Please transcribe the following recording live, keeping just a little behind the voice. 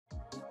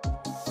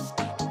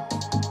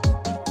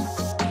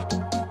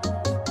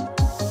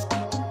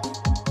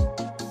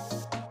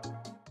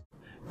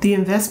The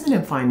investment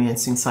and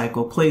financing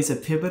cycle plays a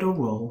pivotal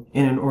role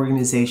in an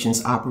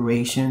organization's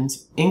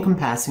operations,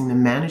 encompassing the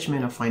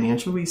management of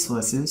financial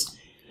resources,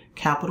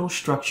 capital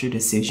structure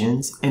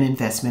decisions, and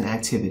investment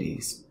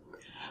activities.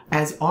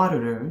 As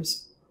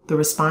auditors, the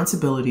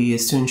responsibility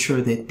is to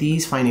ensure that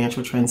these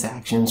financial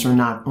transactions are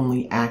not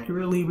only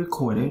accurately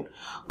recorded,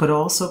 but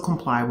also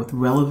comply with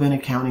relevant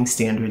accounting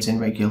standards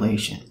and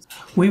regulations.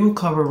 We will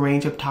cover a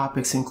range of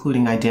topics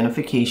including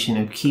identification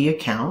of key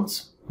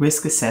accounts,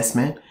 risk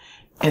assessment,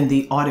 and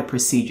the audit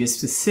procedures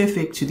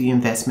specific to the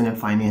investment and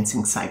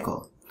financing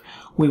cycle.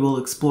 We will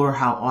explore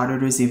how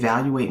auditors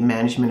evaluate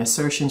management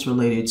assertions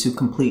related to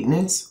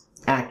completeness,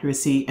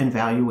 accuracy, and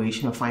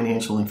valuation of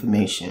financial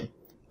information.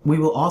 We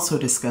will also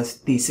discuss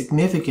the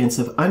significance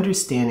of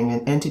understanding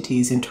an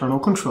entity's internal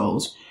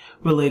controls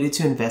related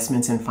to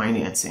investments and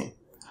financing.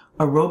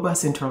 A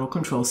robust internal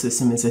control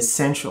system is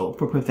essential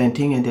for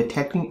preventing and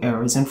detecting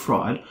errors and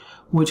fraud,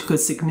 which could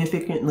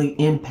significantly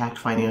impact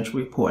financial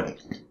reporting.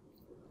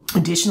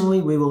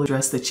 Additionally, we will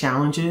address the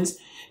challenges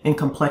and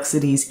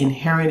complexities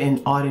inherent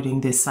in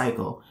auditing this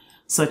cycle,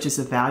 such as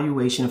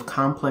evaluation of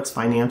complex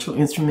financial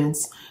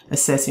instruments,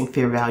 assessing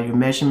fair value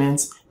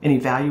measurements, and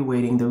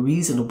evaluating the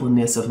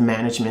reasonableness of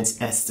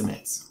management's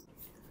estimates.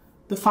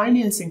 The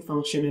financing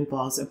function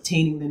involves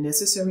obtaining the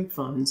necessary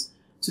funds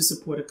to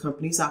support a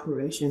company's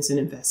operations and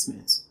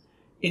investments.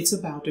 It's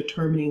about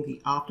determining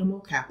the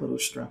optimal capital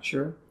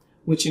structure,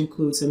 which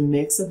includes a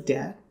mix of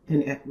debt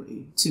and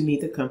equity to meet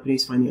the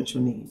company's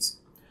financial needs.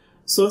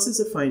 Sources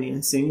of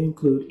financing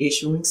include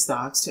issuing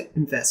stocks to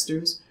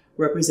investors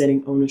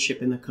representing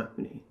ownership in the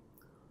company,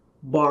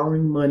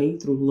 borrowing money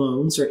through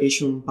loans or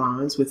issuing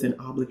bonds with an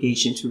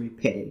obligation to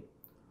repay,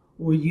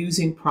 or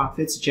using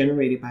profits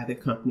generated by the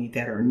company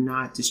that are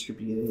not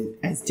distributed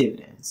as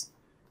dividends.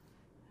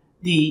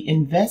 The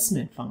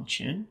investment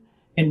function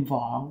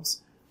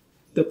involves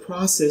the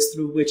process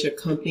through which a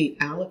company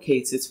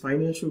allocates its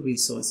financial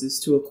resources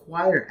to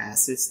acquire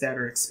assets that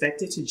are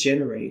expected to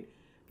generate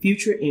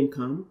future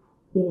income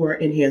or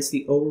enhance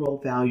the overall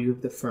value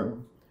of the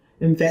firm.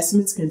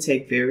 Investments can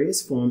take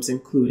various forms,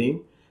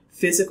 including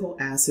physical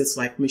assets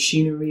like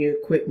machinery,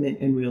 equipment,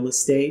 and real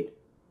estate,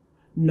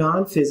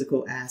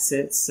 non-physical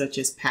assets such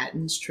as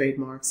patents,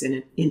 trademarks,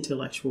 and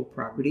intellectual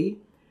property,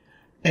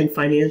 and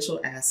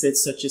financial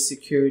assets such as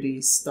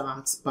securities,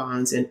 stocks,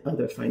 bonds, and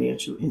other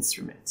financial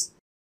instruments.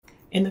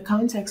 In the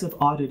context of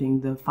auditing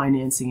the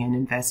financing and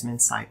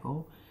investment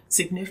cycle,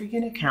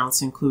 significant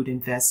accounts include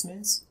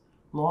investments,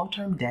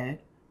 long-term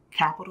debt,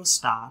 capital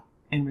stock,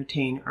 and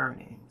retained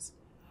earnings.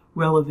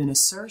 Relevant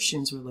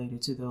assertions related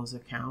to those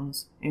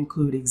accounts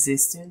include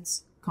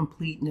existence,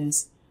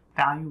 completeness,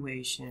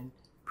 valuation,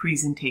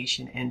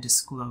 presentation, and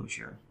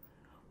disclosure.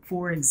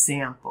 For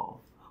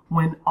example,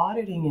 when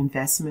auditing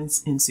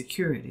investments in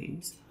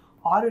securities,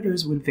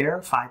 auditors would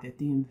verify that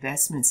the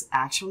investments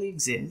actually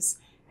exist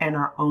and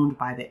are owned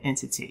by the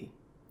entity.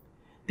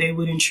 They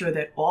would ensure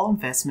that all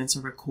investments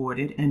are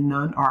recorded and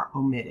none are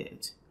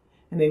omitted.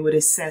 And they would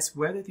assess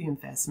whether the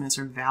investments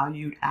are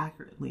valued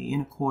accurately in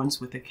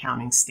accordance with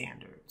accounting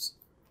standards.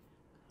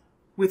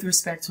 With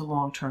respect to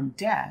long-term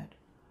debt,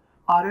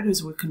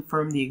 auditors would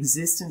confirm the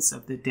existence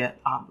of the debt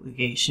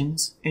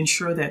obligations,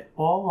 ensure that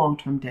all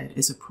long-term debt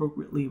is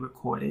appropriately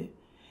recorded,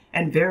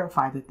 and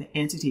verify that the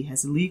entity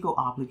has legal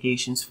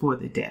obligations for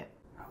the debt.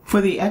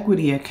 For the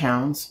equity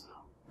accounts,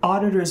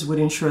 auditors would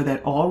ensure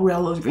that all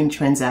relevant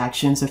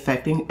transactions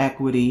affecting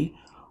equity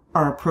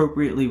are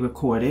appropriately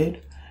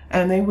recorded,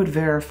 and they would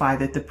verify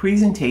that the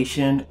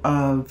presentation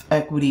of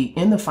equity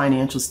in the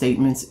financial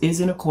statements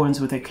is in accordance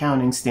with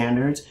accounting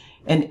standards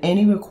and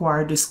any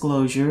required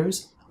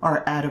disclosures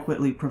are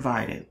adequately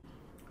provided.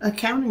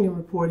 Accounting and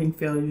reporting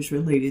failures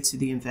related to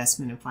the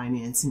investment and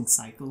financing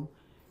cycle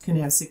can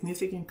have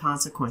significant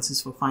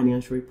consequences for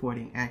financial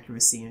reporting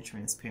accuracy and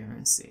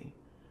transparency.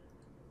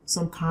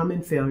 Some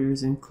common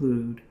failures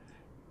include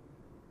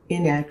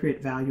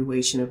inaccurate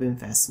valuation of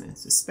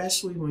investments,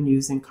 especially when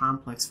using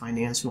complex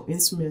financial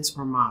instruments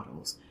or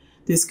models.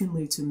 This can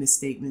lead to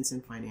misstatements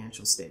in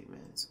financial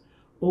statements.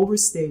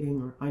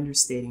 Overstating or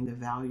understating the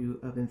value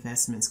of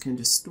investments can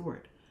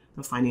distort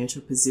the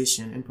financial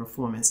position and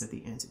performance of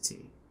the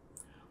entity.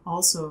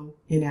 Also,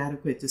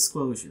 inadequate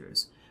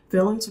disclosures.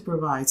 Failing to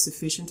provide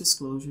sufficient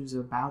disclosures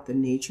about the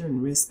nature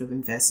and risk of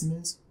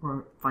investments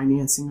or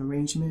financing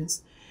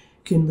arrangements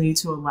can lead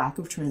to a lack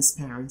of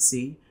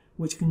transparency,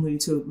 which can lead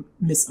to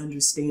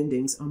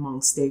misunderstandings among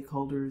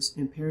stakeholders,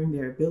 impairing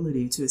their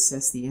ability to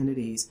assess the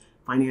entity's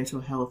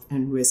financial health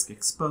and risk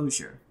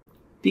exposure.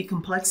 The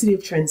complexity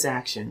of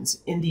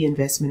transactions in the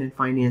investment and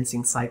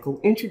financing cycle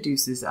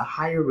introduces a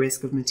higher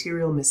risk of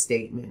material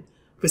misstatement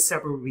for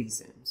several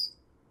reasons.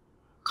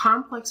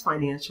 Complex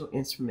financial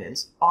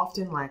instruments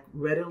often lack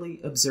readily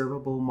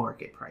observable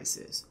market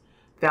prices.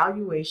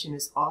 Valuation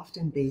is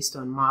often based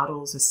on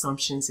models,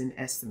 assumptions, and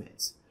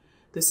estimates.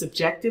 The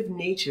subjective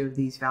nature of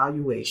these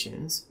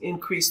valuations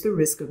increase the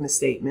risk of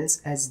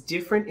misstatements as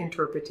different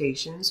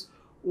interpretations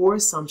or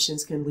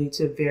assumptions can lead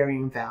to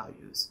varying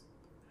values.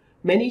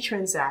 Many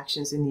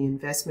transactions in the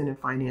investment and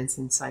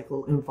financing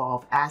cycle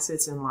involve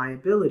assets and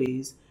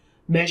liabilities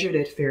measured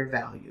at fair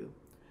value.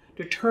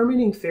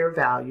 Determining fair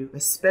value,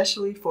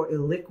 especially for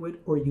illiquid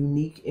or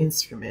unique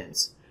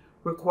instruments,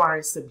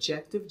 requires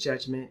subjective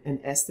judgment and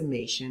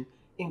estimation,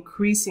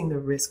 increasing the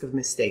risk of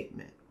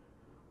misstatement.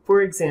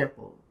 For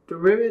example,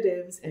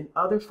 derivatives and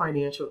other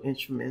financial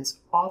instruments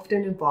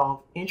often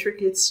involve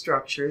intricate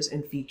structures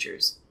and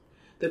features.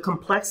 The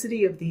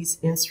complexity of these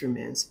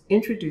instruments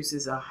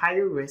introduces a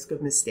higher risk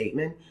of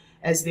misstatement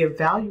as their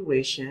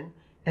valuation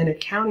and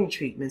accounting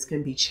treatments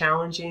can be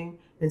challenging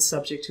and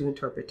subject to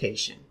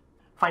interpretation.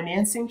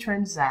 Financing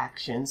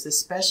transactions,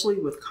 especially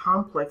with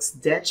complex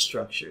debt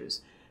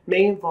structures,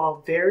 may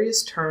involve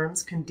various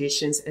terms,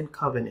 conditions, and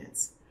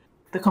covenants.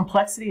 The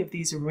complexity of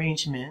these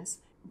arrangements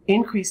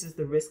increases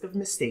the risk of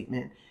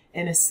misstatement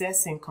in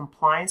assessing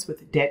compliance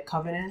with debt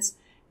covenants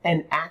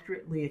and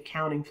accurately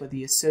accounting for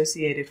the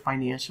associated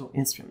financial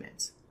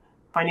instruments.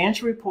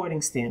 Financial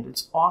reporting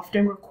standards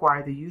often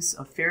require the use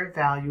of fair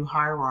value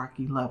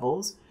hierarchy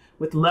levels,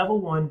 with level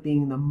 1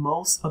 being the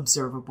most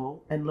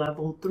observable and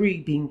level 3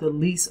 being the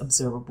least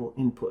observable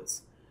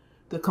inputs.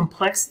 The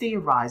complexity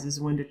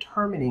arises when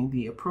determining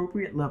the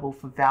appropriate level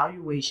for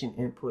valuation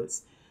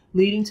inputs,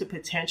 leading to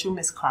potential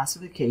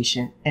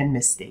misclassification and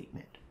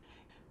misstatement.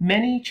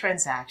 Many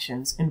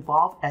transactions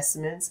involve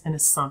estimates and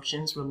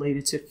assumptions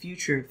related to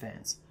future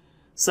events,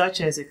 such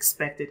as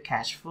expected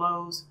cash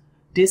flows,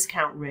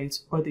 discount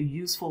rates, or the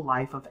useful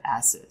life of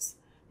assets.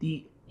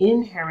 The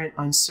inherent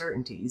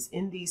uncertainties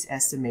in these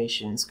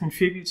estimations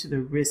contribute to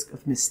the risk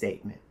of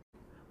misstatement.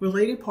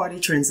 Related party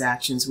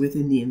transactions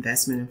within the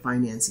investment and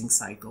financing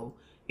cycle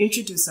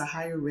introduce a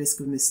higher risk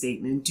of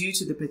misstatement due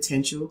to the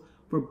potential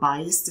for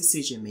biased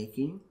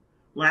decision-making,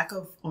 lack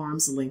of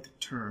arm's length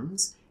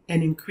terms,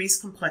 and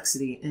increased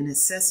complexity in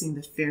assessing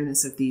the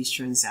fairness of these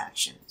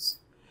transactions.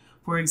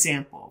 For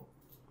example,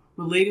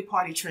 related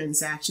party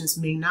transactions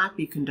may not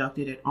be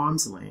conducted at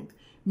arm's length,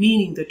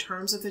 meaning the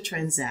terms of the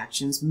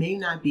transactions may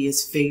not be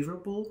as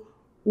favorable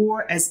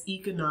or as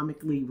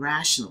economically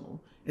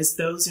rational as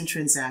those in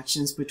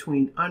transactions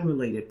between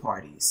unrelated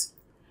parties.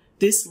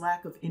 This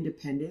lack of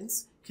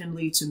independence can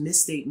lead to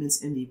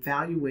misstatements in the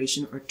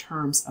valuation or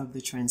terms of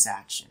the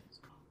transaction.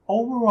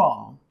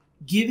 Overall,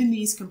 given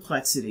these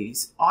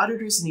complexities,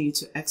 auditors need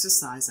to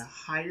exercise a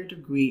higher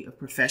degree of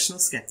professional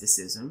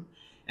skepticism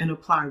and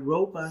apply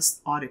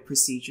robust audit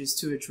procedures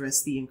to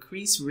address the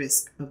increased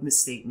risk of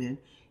misstatement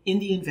in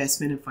the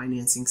investment and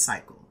financing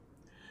cycle.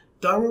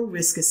 Thorough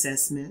risk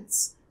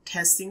assessments,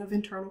 testing of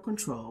internal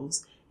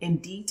controls,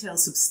 and detailed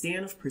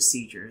substantive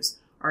procedures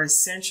are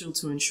essential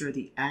to ensure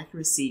the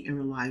accuracy and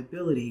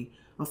reliability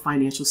of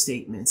financial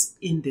statements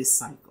in this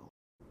cycle.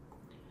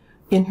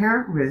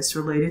 Inherent risks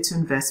related to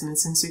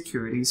investments in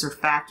securities are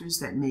factors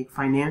that make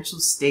financial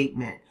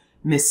statement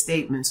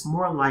misstatements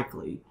more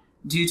likely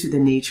due to the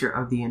nature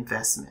of the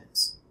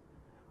investments.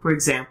 For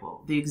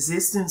example, the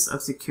existence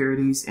of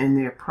securities and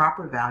their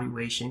proper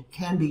valuation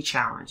can be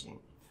challenging,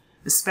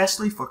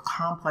 especially for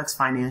complex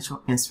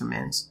financial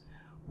instruments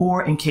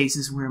or in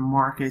cases where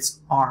markets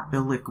are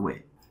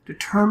illiquid.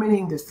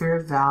 Determining the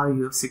fair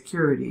value of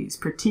securities,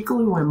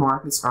 particularly when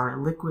markets are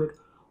illiquid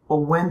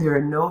or when there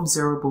are no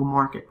observable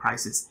market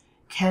prices,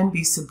 can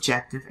be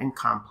subjective and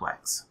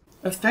complex.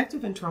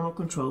 Effective internal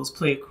controls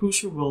play a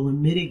crucial role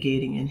in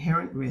mitigating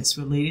inherent risks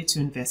related to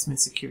investment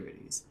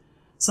securities.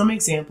 Some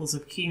examples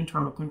of key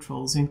internal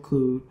controls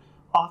include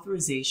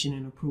authorization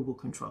and approval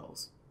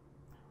controls.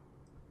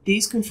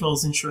 These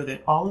controls ensure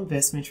that all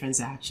investment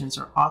transactions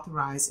are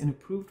authorized and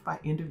approved by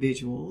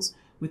individuals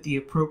with the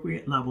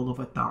appropriate level of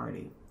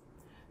authority.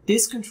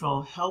 This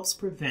control helps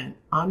prevent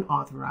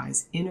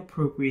unauthorized,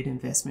 inappropriate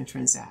investment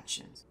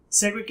transactions.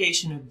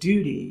 Segregation of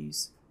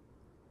duties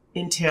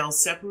entails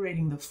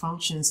separating the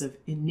functions of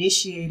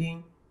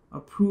initiating,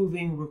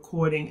 approving,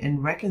 recording,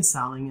 and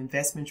reconciling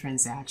investment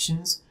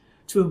transactions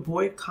to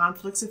avoid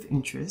conflicts of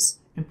interest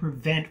and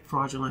prevent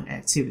fraudulent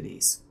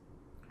activities.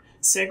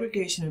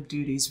 Segregation of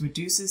duties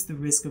reduces the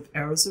risk of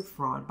errors of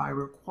fraud by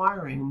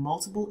requiring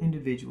multiple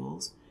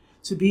individuals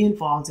to be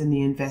involved in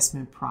the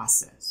investment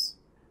process.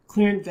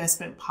 Clear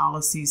investment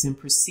policies and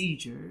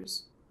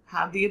procedures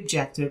have the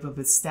objective of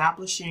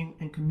establishing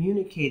and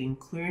communicating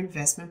clear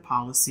investment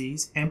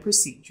policies and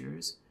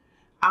procedures,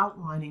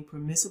 outlining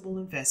permissible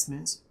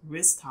investments,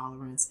 risk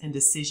tolerance, and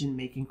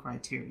decision-making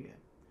criteria.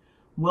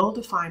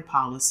 Well-defined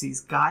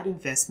policies guide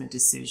investment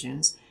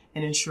decisions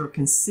and ensure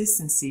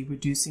consistency,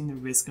 reducing the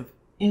risk of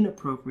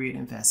inappropriate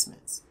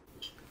investments.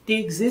 The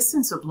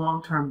existence of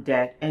long-term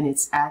debt and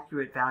its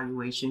accurate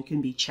valuation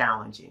can be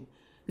challenging,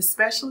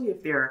 especially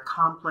if there are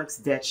complex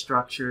debt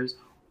structures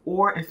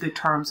or if the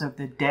terms of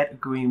the debt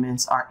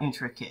agreements are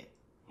intricate.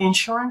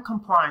 Ensuring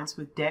compliance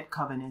with debt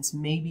covenants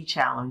may be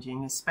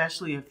challenging,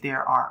 especially if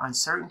there are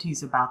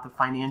uncertainties about the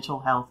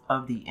financial health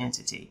of the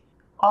entity.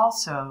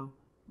 Also,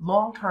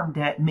 long-term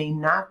debt may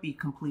not be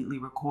completely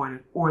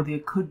recorded, or there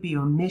could be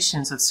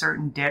omissions of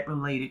certain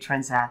debt-related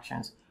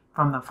transactions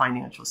from the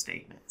financial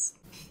statements.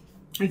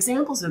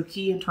 Examples of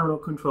key internal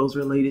controls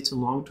related to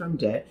long-term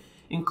debt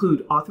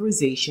include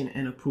authorization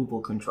and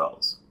approval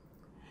controls.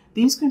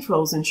 These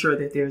controls ensure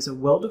that there is a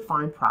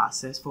well-defined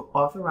process for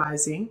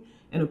authorizing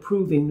and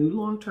approving new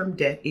long-term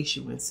debt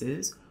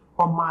issuances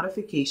or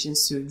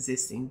modifications to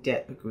existing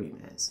debt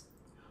agreements.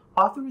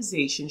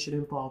 Authorization should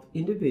involve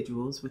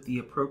individuals with the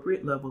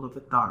appropriate level of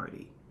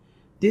authority.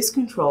 This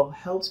control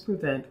helps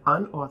prevent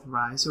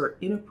unauthorized or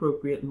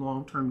inappropriate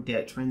long-term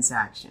debt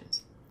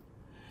transactions.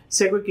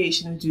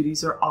 Segregation of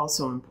duties are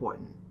also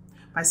important.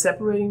 By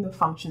separating the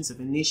functions of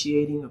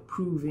initiating,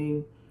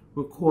 approving,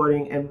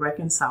 recording, and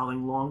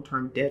reconciling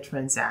long-term debt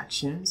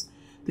transactions,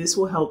 this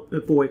will help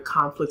avoid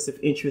conflicts of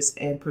interest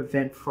and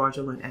prevent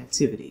fraudulent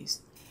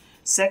activities.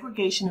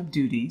 Segregation of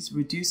duties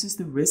reduces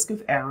the risk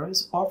of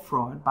errors or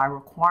fraud by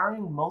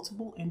requiring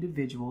multiple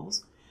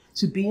individuals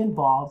to be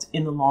involved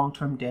in the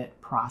long-term debt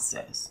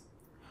process.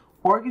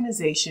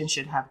 Organizations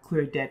should have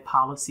clear debt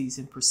policies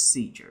and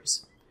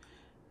procedures.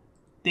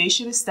 They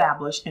should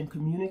establish and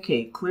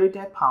communicate clear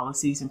debt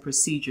policies and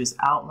procedures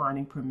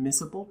outlining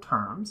permissible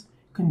terms,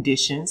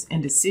 conditions,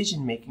 and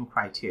decision-making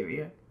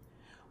criteria,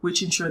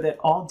 which ensure that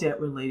all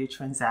debt-related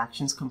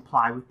transactions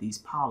comply with these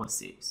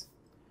policies.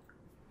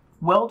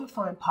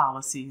 Well-defined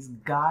policies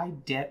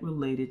guide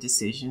debt-related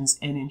decisions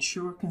and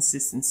ensure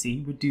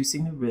consistency,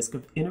 reducing the risk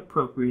of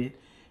inappropriate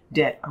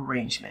debt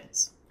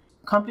arrangements.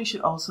 Companies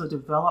should also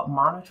develop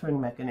monitoring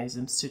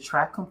mechanisms to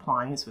track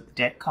compliance with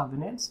debt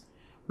covenants,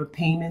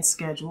 repayment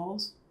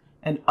schedules,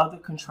 and other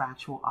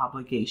contractual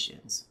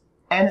obligations,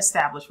 and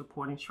establish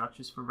reporting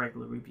structures for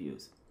regular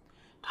reviews.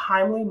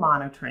 Timely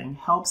monitoring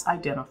helps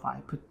identify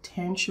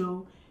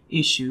potential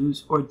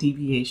issues or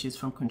deviations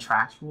from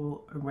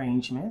contractual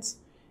arrangements,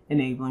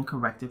 enabling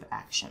corrective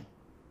action.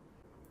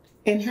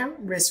 Inherent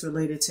risks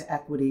related to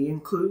equity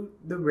include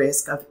the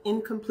risk of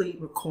incomplete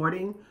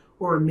recording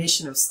or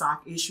omission of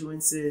stock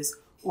issuances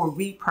or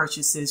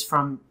repurchases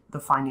from the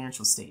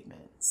financial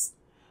statements.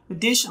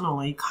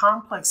 Additionally,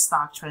 complex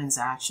stock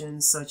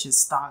transactions such as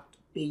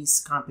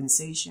stock-based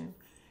compensation,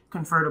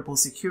 convertible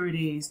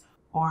securities,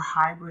 or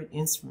hybrid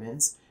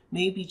instruments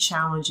may be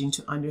challenging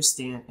to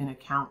understand and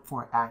account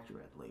for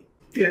accurately.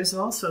 There's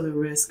also the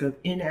risk of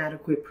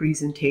inadequate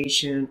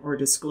presentation or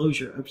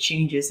disclosure of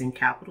changes in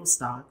capital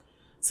stock,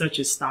 such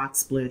as stock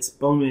splits,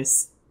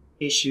 bonus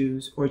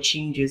issues, or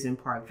changes in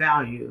par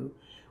value,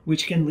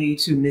 which can lead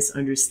to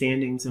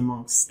misunderstandings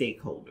amongst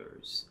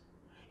stakeholders.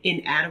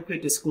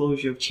 Inadequate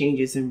disclosure of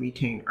changes in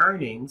retained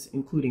earnings,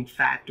 including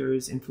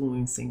factors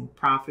influencing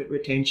profit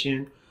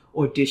retention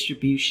or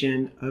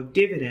distribution of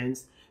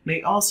dividends,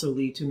 may also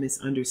lead to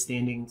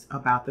misunderstandings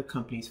about the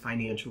company's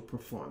financial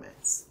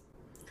performance.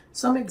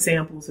 Some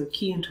examples of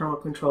key internal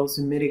controls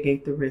to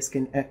mitigate the risk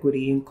in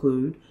equity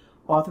include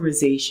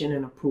authorization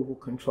and approval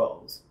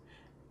controls.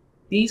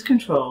 These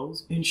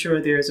controls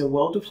ensure there is a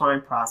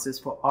well-defined process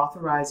for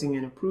authorizing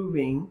and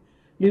approving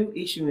new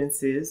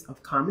issuances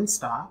of common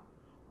stock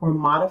or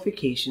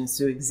modifications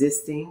to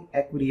existing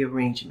equity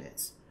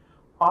arrangements.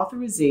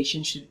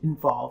 Authorization should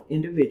involve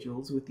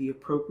individuals with the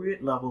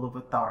appropriate level of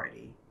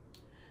authority.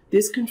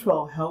 This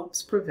control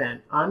helps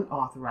prevent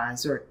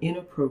unauthorized or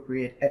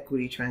inappropriate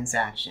equity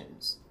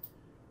transactions.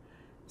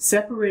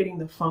 Separating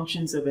the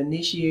functions of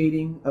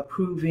initiating,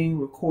 approving,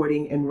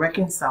 recording, and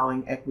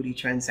reconciling equity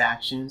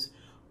transactions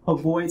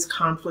avoids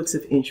conflicts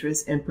of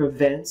interest and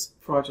prevents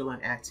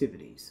fraudulent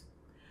activities.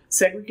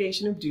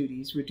 Segregation of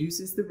duties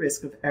reduces the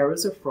risk of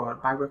errors or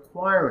fraud by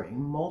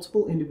requiring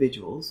multiple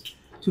individuals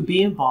to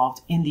be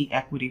involved in the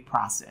equity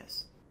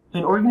process.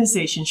 An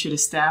organization should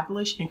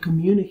establish and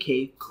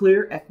communicate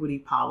clear equity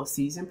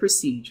policies and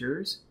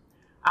procedures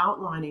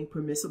outlining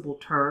permissible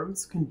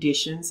terms,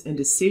 conditions, and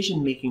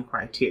decision-making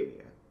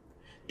criteria.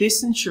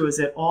 This ensures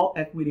that all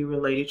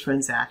equity-related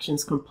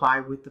transactions comply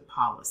with the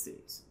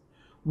policies.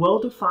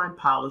 Well-defined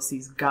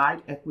policies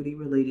guide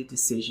equity-related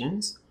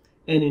decisions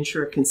and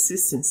ensure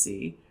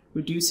consistency,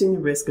 reducing the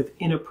risk of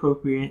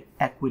inappropriate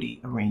equity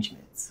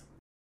arrangements.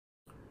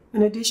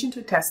 In addition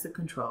to tested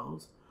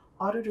controls,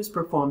 auditors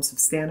perform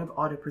substantive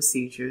audit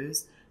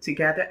procedures to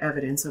gather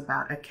evidence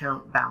about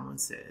account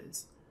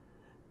balances.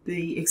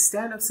 The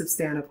extent of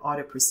substantive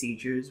audit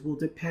procedures will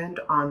depend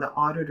on the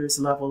auditor's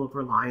level of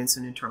reliance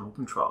on internal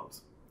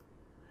controls.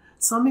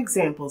 Some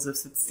examples of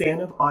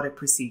substantive audit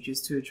procedures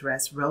to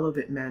address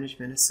relevant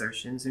management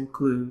assertions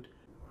include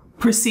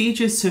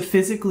procedures to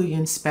physically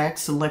inspect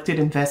selected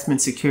investment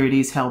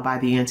securities held by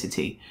the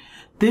entity.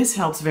 This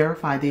helps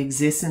verify the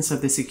existence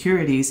of the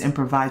securities and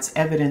provides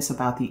evidence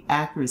about the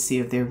accuracy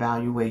of their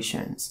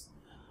valuations.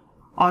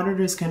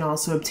 Auditors can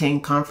also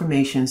obtain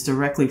confirmations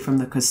directly from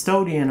the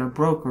custodian or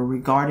broker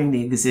regarding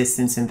the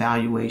existence and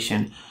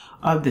valuation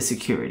of the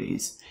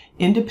securities.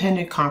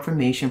 Independent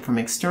confirmation from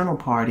external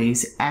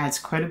parties adds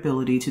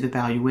credibility to the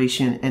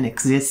valuation and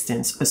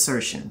existence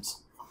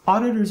assertions.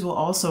 Auditors will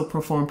also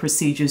perform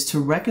procedures to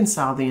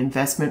reconcile the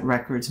investment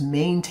records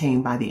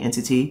maintained by the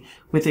entity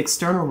with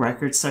external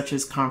records such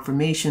as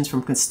confirmations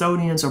from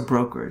custodians or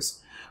brokers.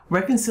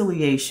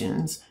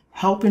 Reconciliations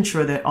help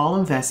ensure that all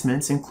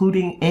investments,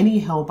 including any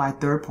held by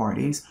third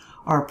parties,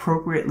 are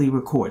appropriately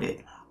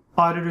recorded.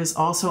 Auditors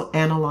also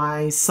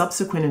analyze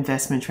subsequent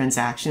investment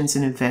transactions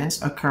and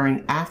events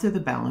occurring after the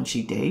balance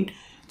sheet date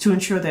to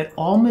ensure that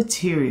all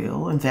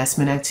material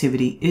investment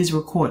activity is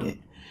recorded.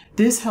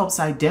 This helps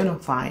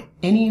identify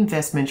any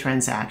investment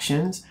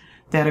transactions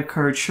that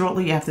occurred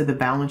shortly after the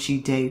balance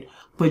sheet date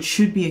but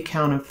should be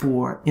accounted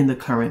for in the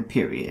current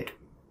period.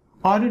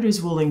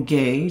 Auditors will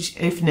engage,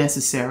 if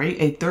necessary,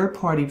 a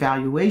third-party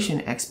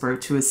valuation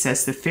expert to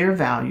assess the fair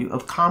value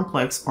of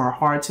complex or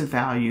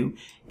hard-to-value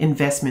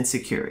investment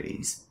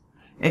securities.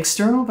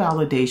 External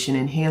validation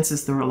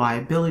enhances the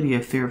reliability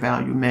of fair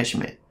value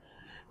measurement.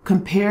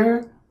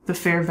 Compare the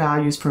fair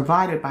values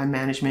provided by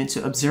management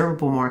to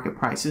observable market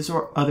prices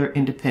or other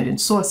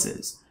independent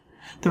sources.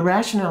 The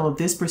rationale of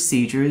this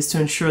procedure is to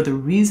ensure the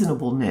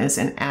reasonableness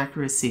and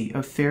accuracy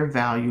of fair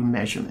value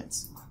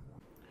measurements.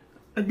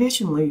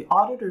 Additionally,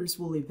 auditors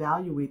will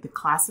evaluate the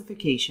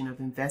classification of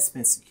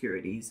investment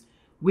securities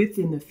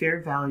within the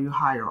fair value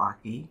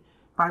hierarchy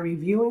by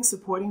reviewing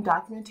supporting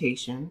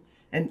documentation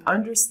and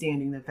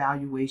understanding the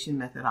valuation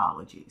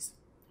methodologies.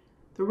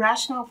 The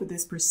rationale for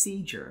this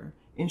procedure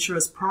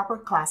ensures proper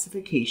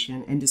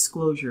classification and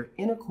disclosure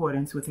in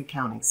accordance with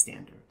accounting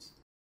standards.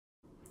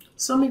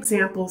 Some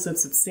examples of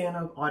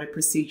substantive audit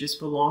procedures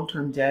for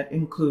long-term debt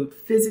include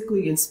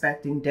physically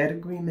inspecting debt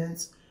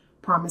agreements,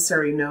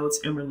 promissory notes,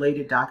 and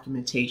related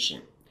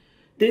documentation.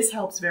 This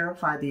helps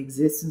verify the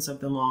existence of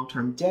the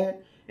long-term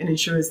debt and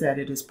ensures that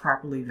it is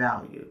properly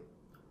valued.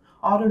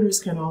 Auditors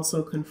can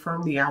also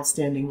confirm the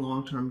outstanding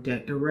long-term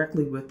debt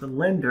directly with the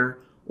lender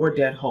or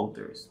debt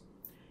holders.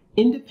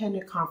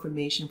 Independent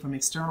confirmation from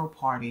external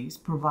parties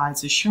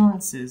provides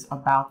assurances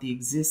about the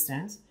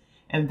existence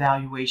and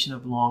valuation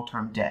of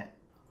long-term debt.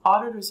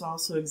 Auditors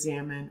also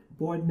examine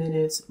board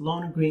minutes,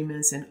 loan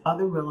agreements, and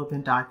other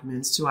relevant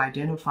documents to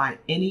identify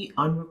any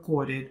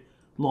unrecorded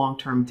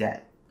long-term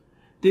debt.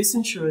 This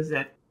ensures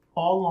that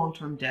all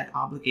long-term debt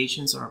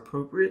obligations are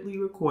appropriately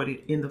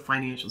recorded in the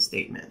financial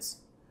statements.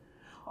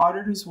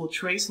 Auditors will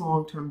trace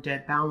long-term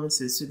debt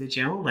balances to the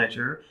general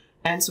ledger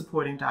and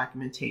supporting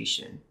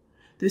documentation.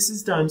 This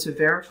is done to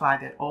verify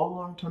that all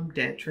long-term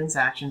debt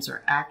transactions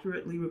are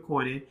accurately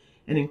recorded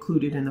and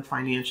included in the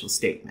financial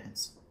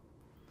statements.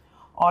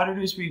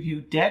 Auditors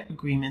review debt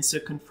agreements to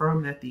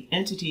confirm that the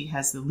entity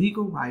has the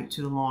legal right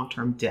to the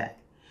long-term debt.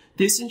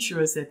 This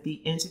ensures that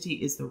the entity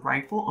is the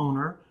rightful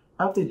owner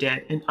of the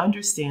debt and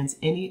understands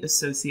any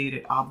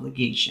associated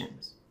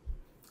obligations.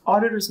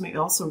 Auditors may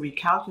also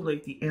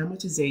recalculate the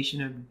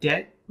amortization of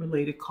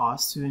debt-related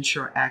costs to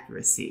ensure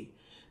accuracy.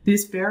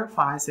 This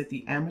verifies that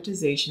the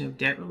amortization of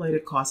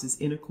debt-related costs is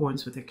in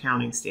accordance with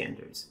accounting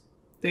standards.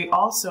 They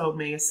also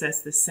may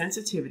assess the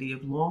sensitivity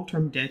of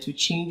long-term debt to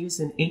changes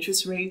in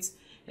interest rates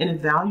and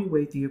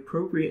evaluate the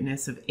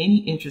appropriateness of any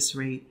interest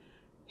rate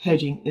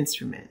hedging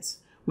instruments,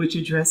 which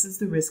addresses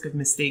the risk of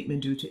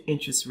misstatement due to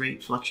interest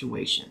rate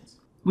fluctuations.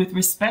 With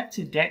respect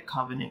to debt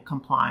covenant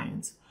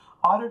compliance,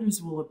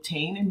 auditors will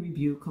obtain and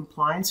review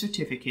compliance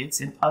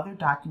certificates and other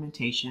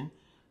documentation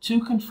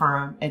to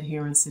confirm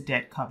adherence to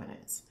debt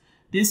covenants.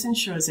 This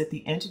ensures that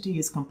the entity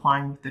is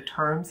complying with the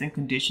terms and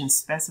conditions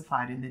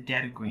specified in the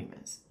debt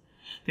agreements.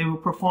 They will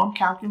perform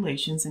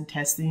calculations and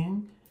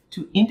testing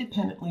to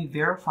independently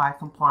verify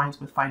compliance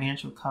with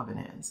financial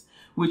covenants,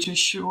 which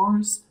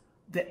assures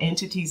the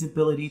entity's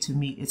ability to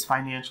meet its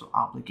financial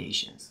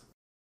obligations.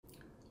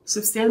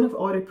 Substantive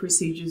audit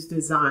procedures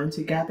designed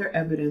to gather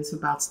evidence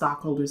about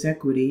stockholders'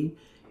 equity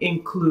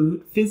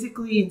include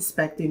physically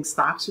inspecting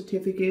stock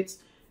certificates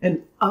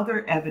and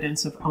other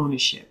evidence of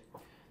ownership.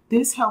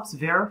 This helps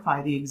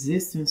verify the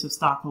existence of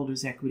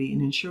stockholders' equity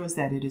and ensures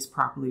that it is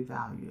properly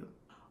valued.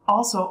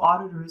 Also,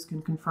 auditors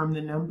can confirm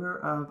the number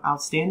of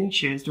outstanding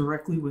shares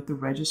directly with the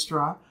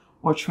registrar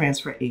or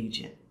transfer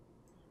agent.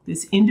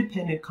 This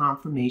independent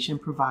confirmation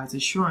provides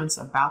assurance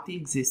about the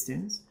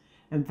existence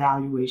and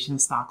valuation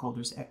of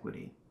stockholders'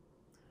 equity.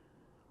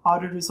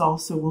 Auditors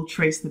also will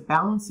trace the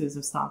balances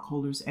of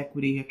stockholders'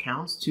 equity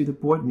accounts to the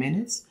board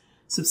minutes,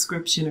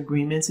 subscription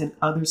agreements, and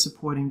other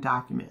supporting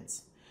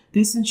documents.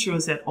 This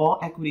ensures that all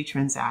equity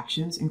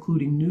transactions,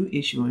 including new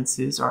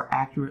issuances, are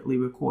accurately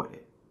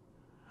recorded.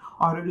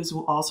 Auditors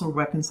will also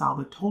reconcile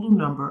the total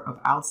number of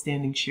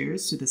outstanding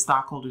shares to the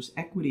stockholders'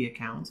 equity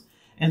accounts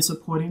and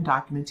supporting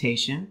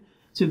documentation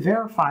to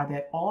verify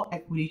that all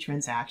equity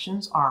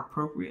transactions are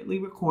appropriately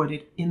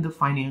recorded in the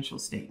financial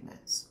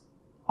statements.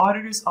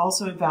 Auditors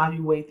also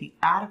evaluate the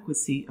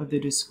adequacy of the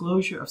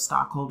disclosure of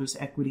stockholders'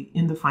 equity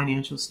in the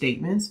financial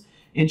statements,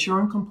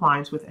 ensuring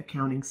compliance with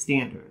accounting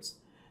standards.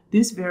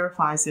 This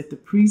verifies that the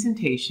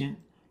presentation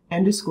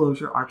and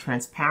disclosure are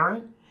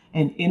transparent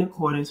and in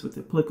accordance with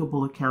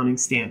applicable accounting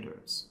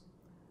standards.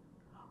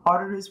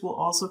 Auditors will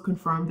also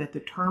confirm that the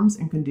terms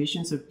and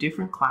conditions of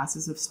different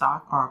classes of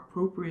stock are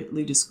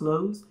appropriately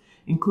disclosed,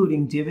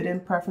 including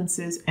dividend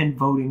preferences and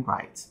voting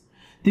rights.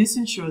 This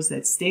ensures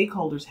that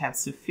stakeholders have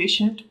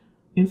sufficient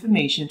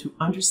information to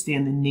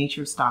understand the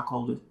nature of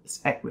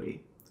stockholders'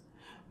 equity.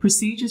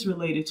 Procedures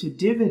related to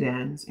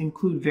dividends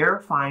include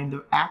verifying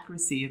the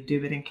accuracy of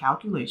dividend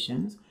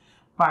calculations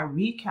by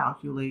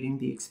recalculating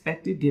the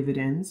expected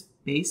dividends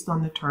based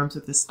on the terms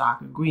of the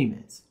stock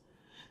agreements.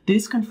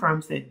 This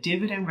confirms that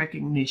dividend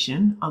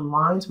recognition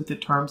aligns with the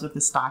terms of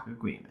the stock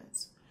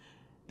agreements.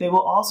 They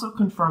will also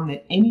confirm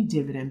that any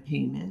dividend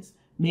payments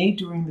made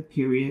during the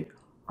period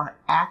are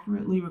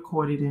accurately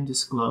recorded and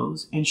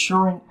disclosed,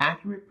 ensuring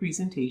accurate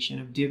presentation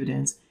of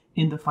dividends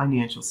in the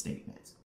financial statements.